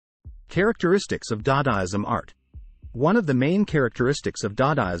Characteristics of Dadaism art. One of the main characteristics of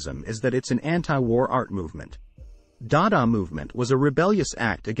Dadaism is that it's an anti-war art movement. Dada movement was a rebellious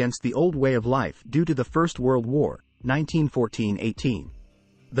act against the old way of life due to the First World War, 1914-18.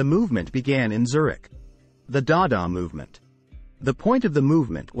 The movement began in Zurich. The Dada movement. The point of the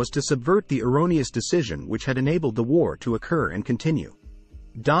movement was to subvert the erroneous decision which had enabled the war to occur and continue.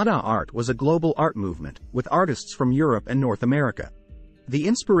 Dada art was a global art movement, with artists from Europe and North America. The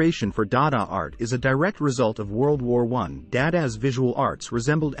inspiration for Dada art is a direct result of World War I. Dada's visual arts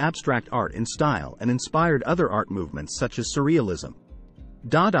resembled abstract art in style and inspired other art movements such as Surrealism.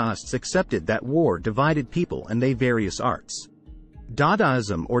 Dadaists accepted that war divided people and they various arts.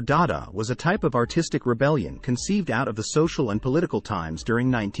 Dadaism or Dada was a type of artistic rebellion conceived out of the social and political times during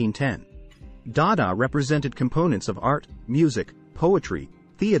 1910. Dada represented components of art, music, poetry,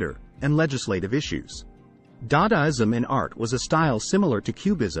 theater, and legislative issues. Dadaism in art was a style similar to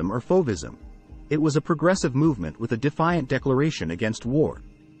Cubism or Fauvism. It was a progressive movement with a defiant declaration against war.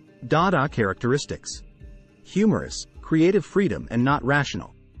 Dada characteristics. Humorous, creative freedom and not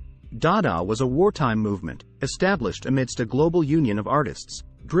rational. Dada was a wartime movement, established amidst a global union of artists,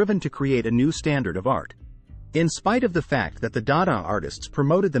 driven to create a new standard of art. In spite of the fact that the Dada artists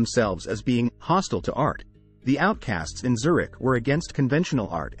promoted themselves as being hostile to art, the outcasts in Zurich were against conventional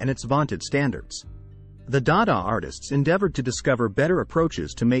art and its vaunted standards. The Dada artists endeavored to discover better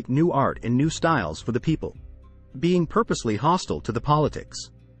approaches to make new art in new styles for the people, being purposely hostile to the politics.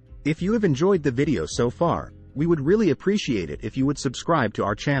 If you have enjoyed the video so far, we would really appreciate it if you would subscribe to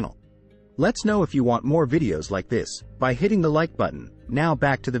our channel. Let's know if you want more videos like this by hitting the like button. Now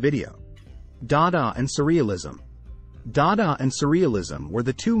back to the video. Dada and Surrealism. Dada and Surrealism were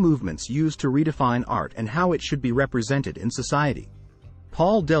the two movements used to redefine art and how it should be represented in society.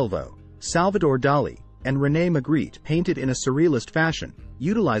 Paul Delvaux, Salvador Dali, and René Magritte painted in a surrealist fashion,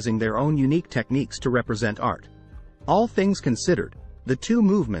 utilizing their own unique techniques to represent art. All things considered, the two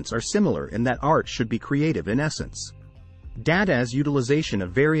movements are similar in that art should be creative in essence. Dada's utilization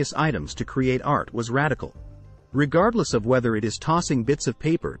of various items to create art was radical. Regardless of whether it is tossing bits of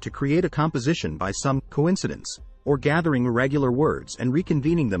paper to create a composition by some coincidence, or gathering irregular words and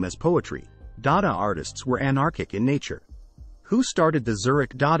reconvening them as poetry, Dada artists were anarchic in nature. Who started the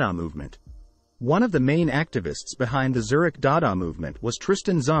Zurich Dada movement? One of the main activists behind the Zurich Dada movement was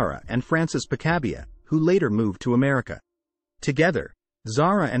Tristan Tzara and Francis Picabia, who later moved to America. Together,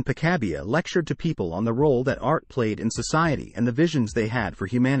 Tzara and Picabia lectured to people on the role that art played in society and the visions they had for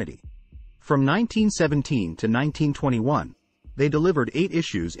humanity. From 1917 to 1921, they delivered 8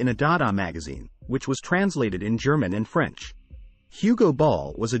 issues in a Dada magazine, which was translated in German and French. Hugo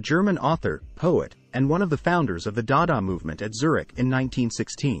Ball was a German author, poet, and one of the founders of the Dada movement at Zurich in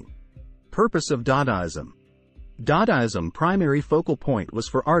 1916. Purpose of Dadaism. Dadaism's primary focal point was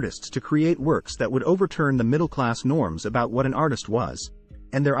for artists to create works that would overturn the middle-class norms about what an artist was,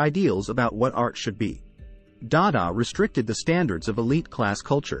 and their ideals about what art should be. Dada restricted the standards of elite class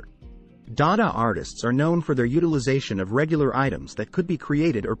culture. Dada artists are known for their utilization of regular items that could be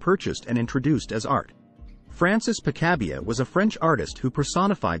created or purchased and introduced as art. Francis Picabia was a French artist who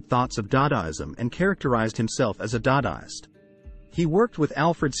personified thoughts of Dadaism and characterized himself as a Dadaist. He worked with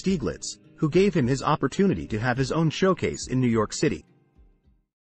Alfred Stieglitz, who gave him his opportunity to have his own showcase in New York City.